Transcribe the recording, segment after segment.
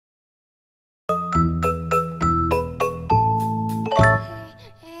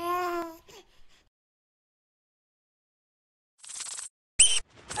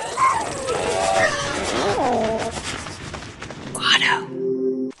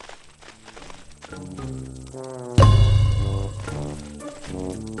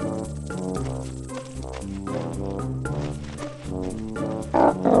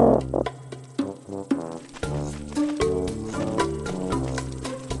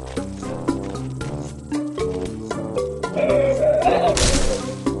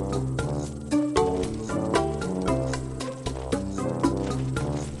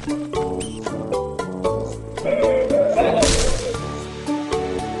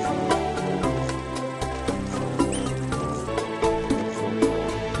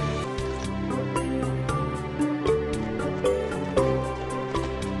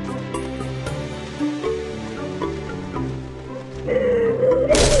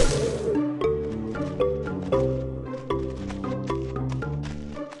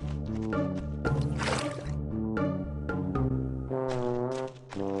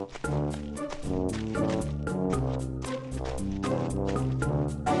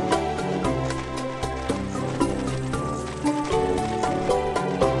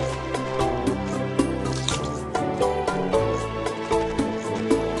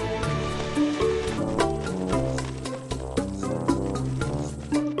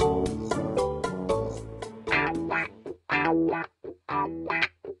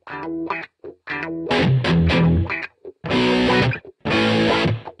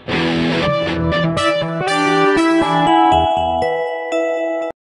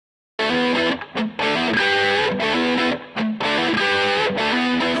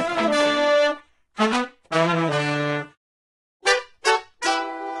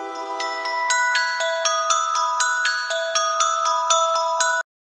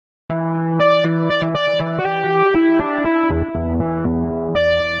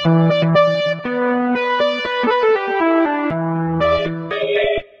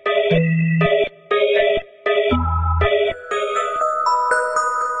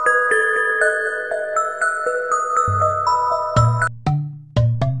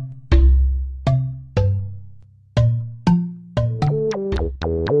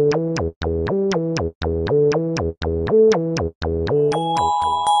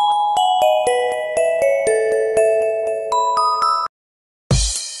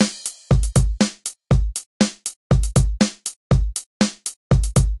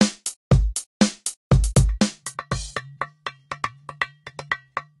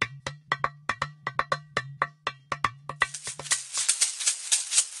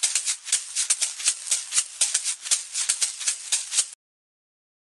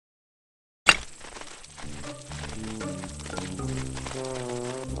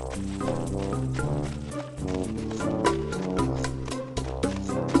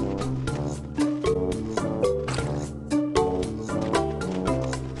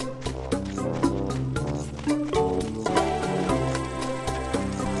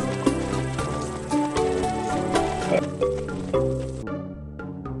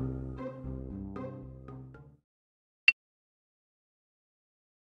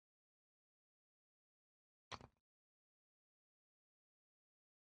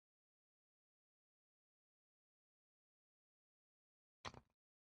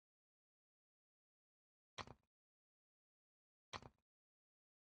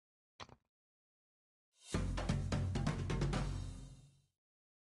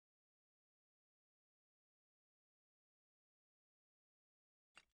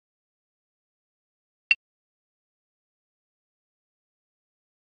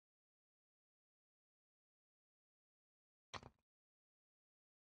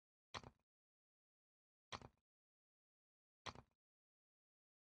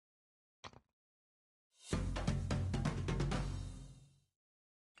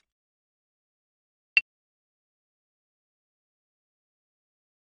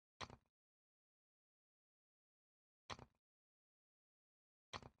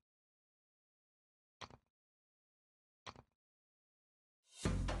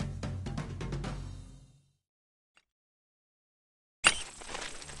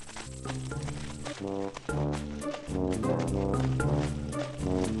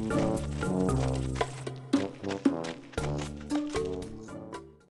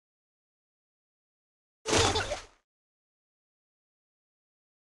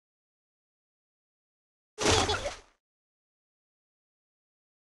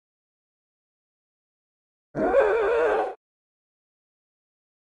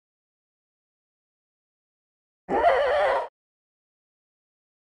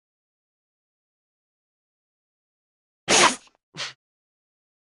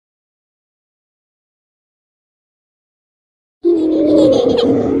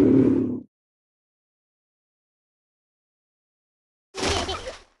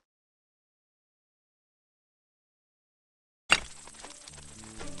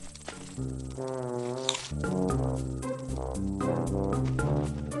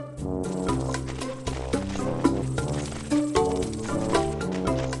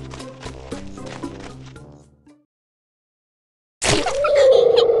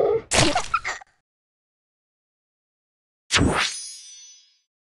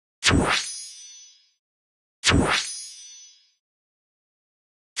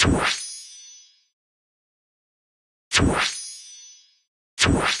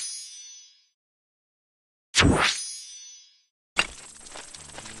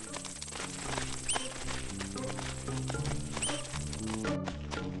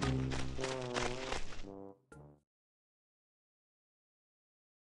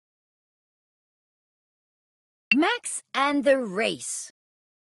Max and the race.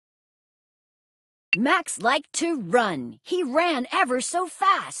 Max liked to run. He ran ever so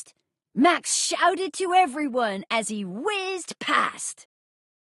fast. Max shouted to everyone as he whizzed past.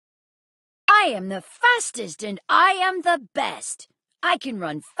 I am the fastest and I am the best. I can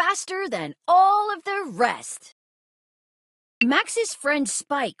run faster than all of the rest. Max's friend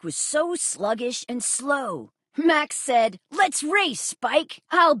Spike was so sluggish and slow. Max said, "Let's race, Spike.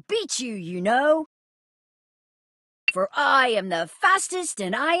 I'll beat you, you know. For I am the fastest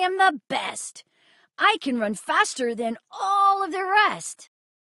and I am the best. I can run faster than all of the rest."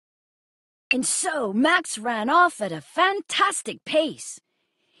 And so Max ran off at a fantastic pace.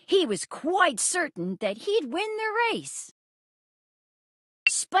 He was quite certain that he'd win the race.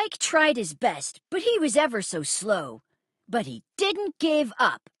 Spike tried his best, but he was ever so slow. But he didn't give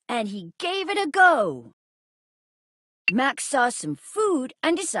up, and he gave it a go. Max saw some food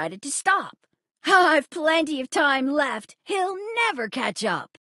and decided to stop. I've plenty of time left. He'll never catch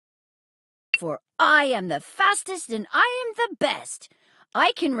up. For I am the fastest and I am the best.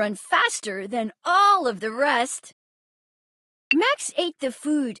 I can run faster than all of the rest. Max ate the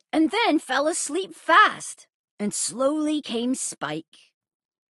food and then fell asleep fast. And slowly came Spike,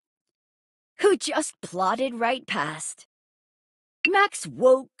 who just plodded right past. Max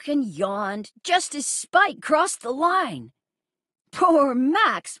woke and yawned just as Spike crossed the line. Poor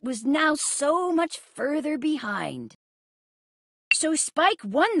Max was now so much further behind. So Spike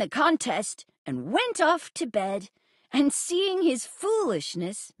won the contest and went off to bed, and seeing his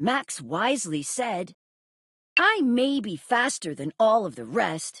foolishness, Max wisely said, "I may be faster than all of the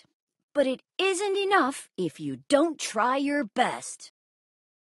rest, but it isn't enough if you don't try your best."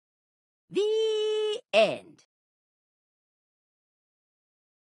 The end.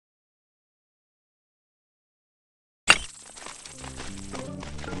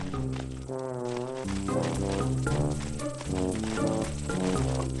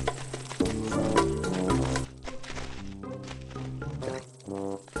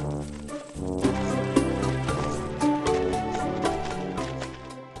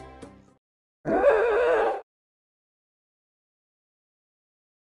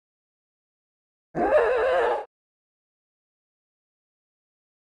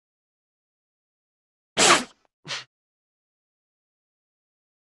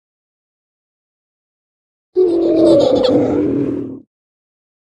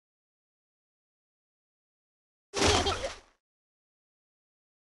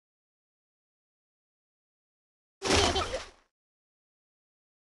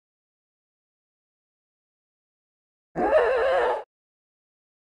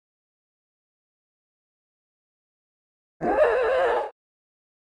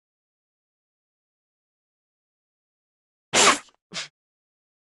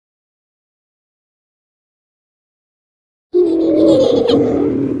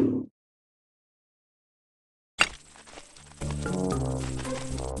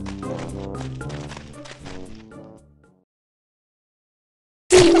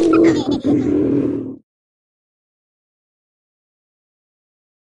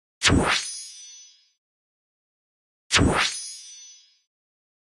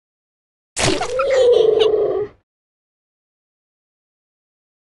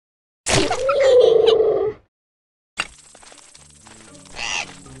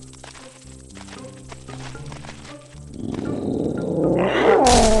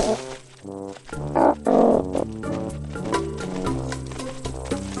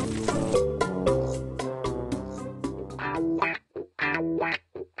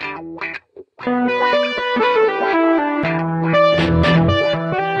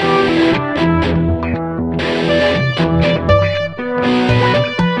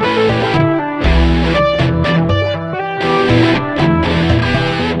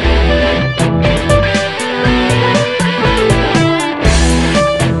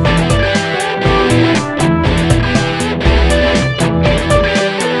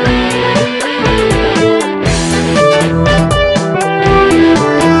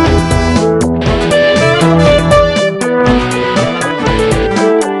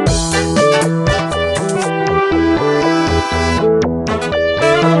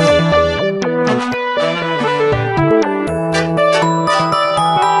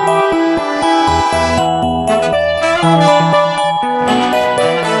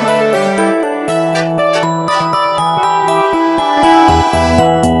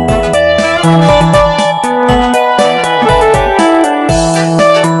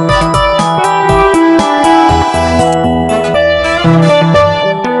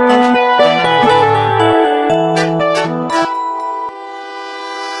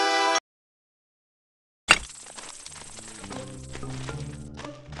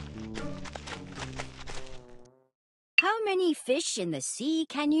 How many fish in the sea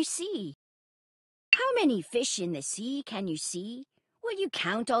can you see? How many fish in the sea can you see? Will you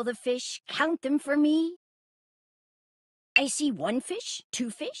count all the fish? Count them for me. I see 1 fish, 2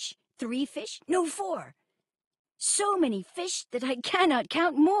 fish, 3 fish, no 4. So many fish that I cannot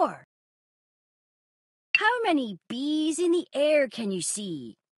count more. How many bees in the air can you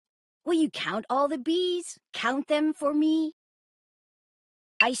see? Will you count all the bees? Count them for me.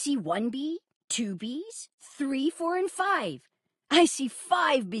 I see 1 bee, 2 bees, 3, 4, and 5. I see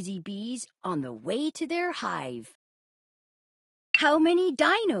 5 busy bees on the way to their hive. How many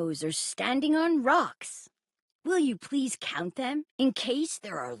dinos are standing on rocks? Will you please count them in case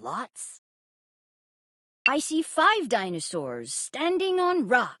there are lots? I see 5 dinosaurs standing on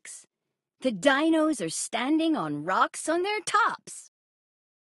rocks. The dinos are standing on rocks on their tops.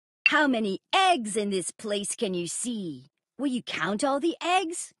 How many eggs in this place can you see? Will you count all the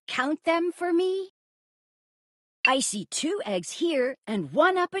eggs? Count them for me. I see 2 eggs here and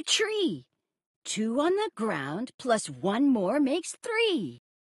 1 up a tree. 2 on the ground plus 1 more makes 3.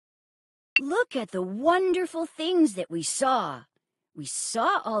 Look at the wonderful things that we saw. We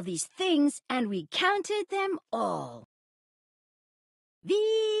saw all these things and we counted them all.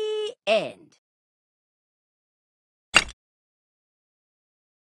 The end.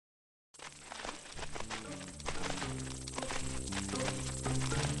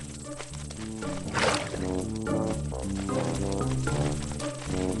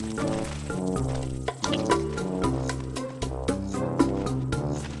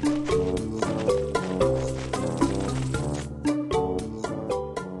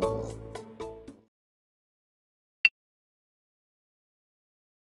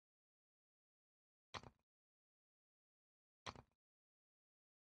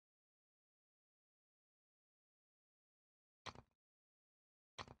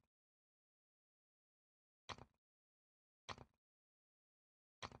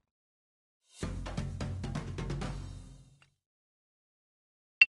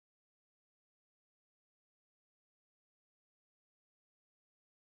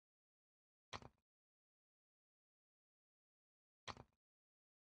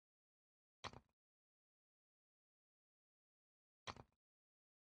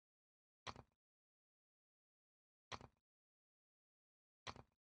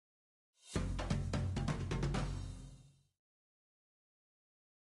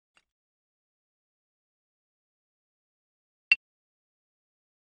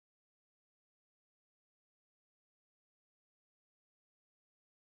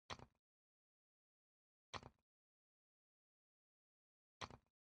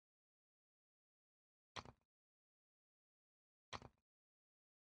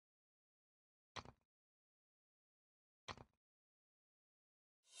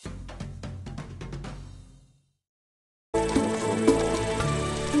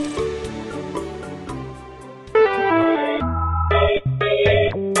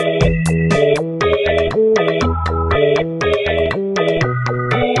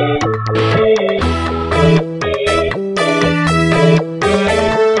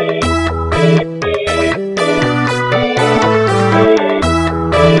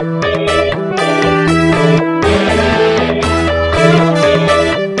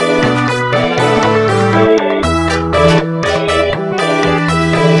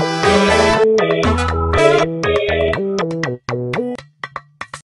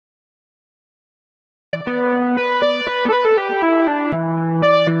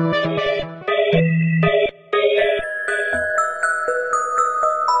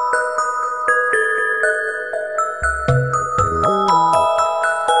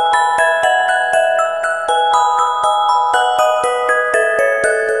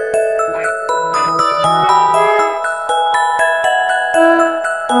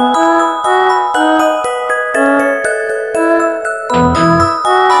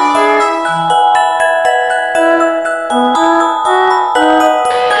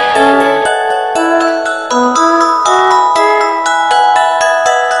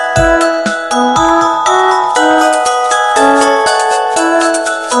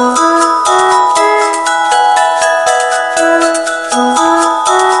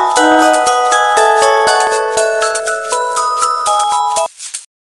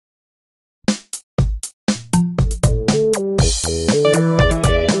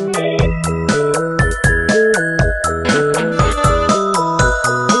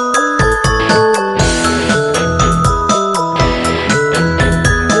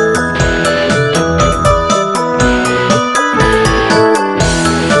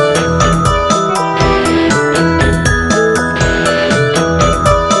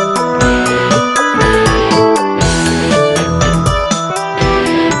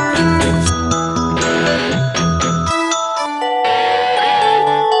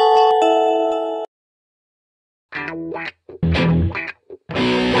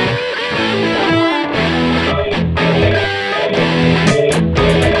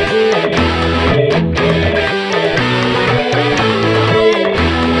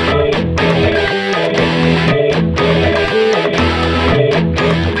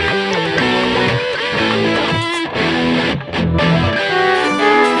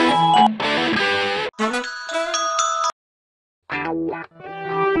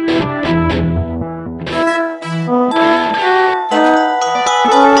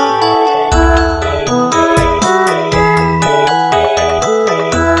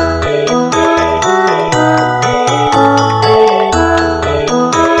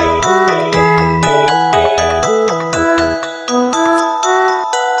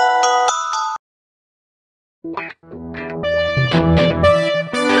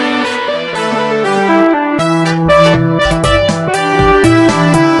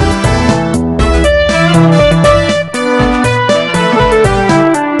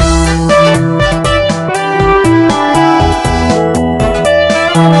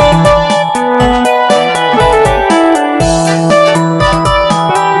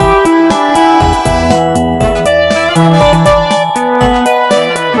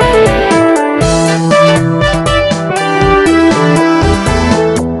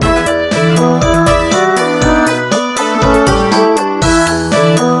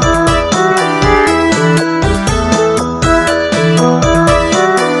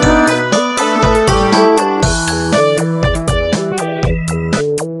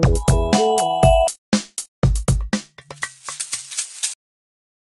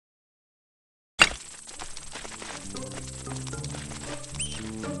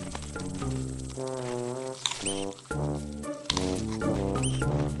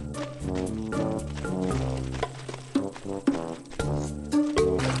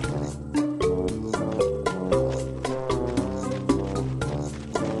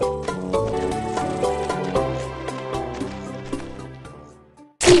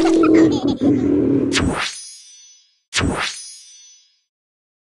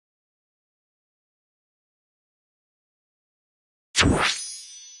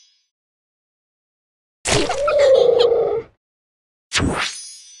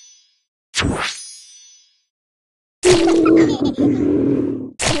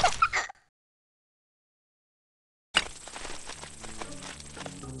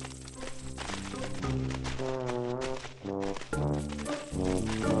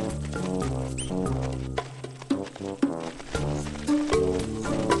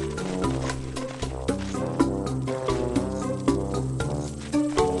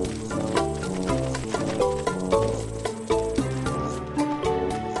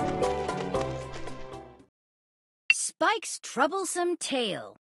 Spike's troublesome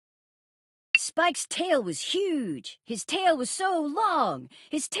tail. Spike's tail was huge. His tail was so long.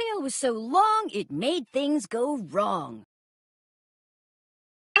 His tail was so long it made things go wrong.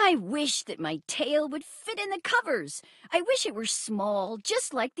 I wish that my tail would fit in the covers. I wish it were small,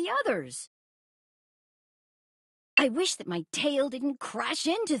 just like the others. I wish that my tail didn't crash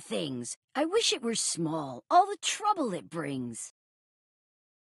into things. I wish it were small, all the trouble it brings.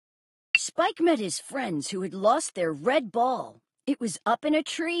 Spike met his friends who had lost their red ball. It was up in a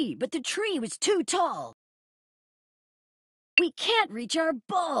tree, but the tree was too tall. We can't reach our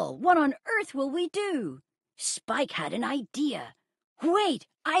ball. What on earth will we do? Spike had an idea. Wait,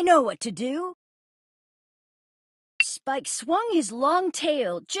 I know what to do. Spike swung his long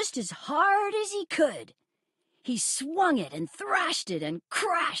tail just as hard as he could. He swung it and thrashed it, and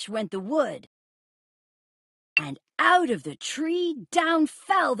crash went the wood. And out of the tree down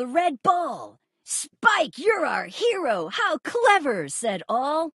fell the red ball. Spike, you're our hero! How clever! Said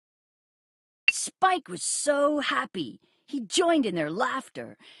all. Spike was so happy. He joined in their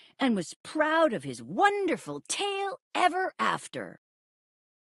laughter and was proud of his wonderful tail ever after.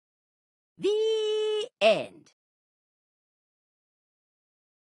 The end.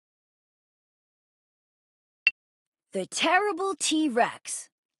 The Terrible T-Rex.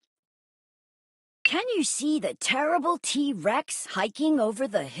 Can you see the terrible T-Rex hiking over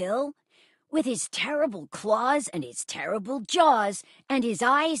the hill? With his terrible claws and his terrible jaws, and his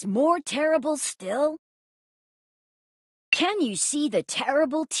eyes more terrible still? Can you see the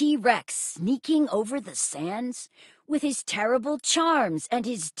terrible T-Rex sneaking over the sands? With his terrible charms and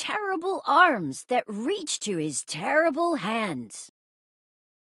his terrible arms that reach to his terrible hands?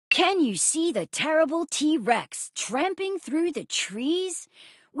 Can you see the terrible T-Rex tramping through the trees?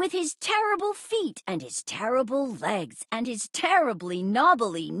 With his terrible feet and his terrible legs and his terribly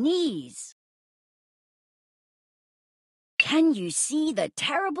knobbly knees? Can you see the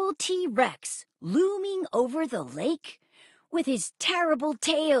terrible T-Rex looming over the lake? With his terrible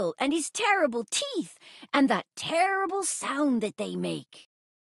tail and his terrible teeth and that terrible sound that they make?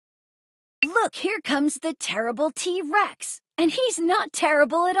 Look, here comes the terrible T-Rex, and he's not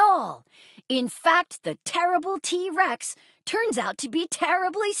terrible at all. In fact, the terrible T-Rex turns out to be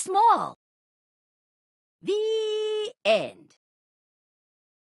terribly small. The end.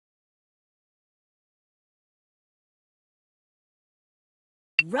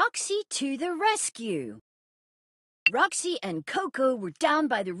 Roxy to the rescue. Roxy and Coco were down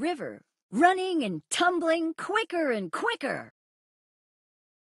by the river, running and tumbling quicker and quicker.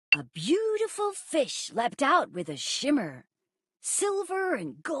 A beautiful fish leapt out with a shimmer. Silver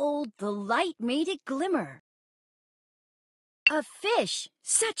and gold, the light made it glimmer. A fish,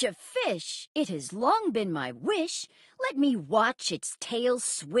 such a fish, it has long been my wish. Let me watch its tail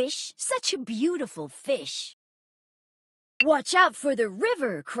swish, such a beautiful fish. Watch out for the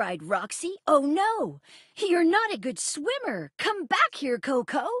river, cried Roxy. Oh no, you're not a good swimmer. Come back here,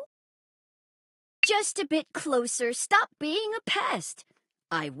 Coco. Just a bit closer, stop being a pest.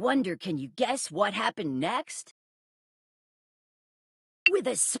 I wonder, can you guess what happened next? With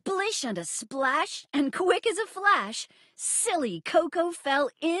a splish and a splash, and quick as a flash, silly Coco fell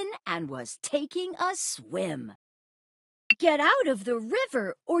in and was taking a swim. Get out of the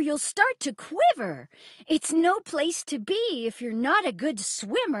river, or you'll start to quiver. It's no place to be if you're not a good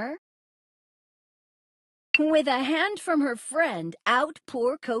swimmer. With a hand from her friend, out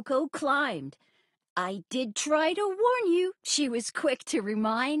poor Coco climbed. I did try to warn you, she was quick to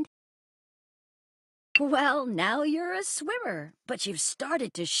remind. Well, now you're a swimmer, but you've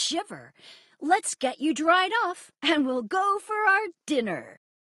started to shiver. Let's get you dried off, and we'll go for our dinner.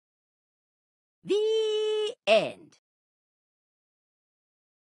 The end.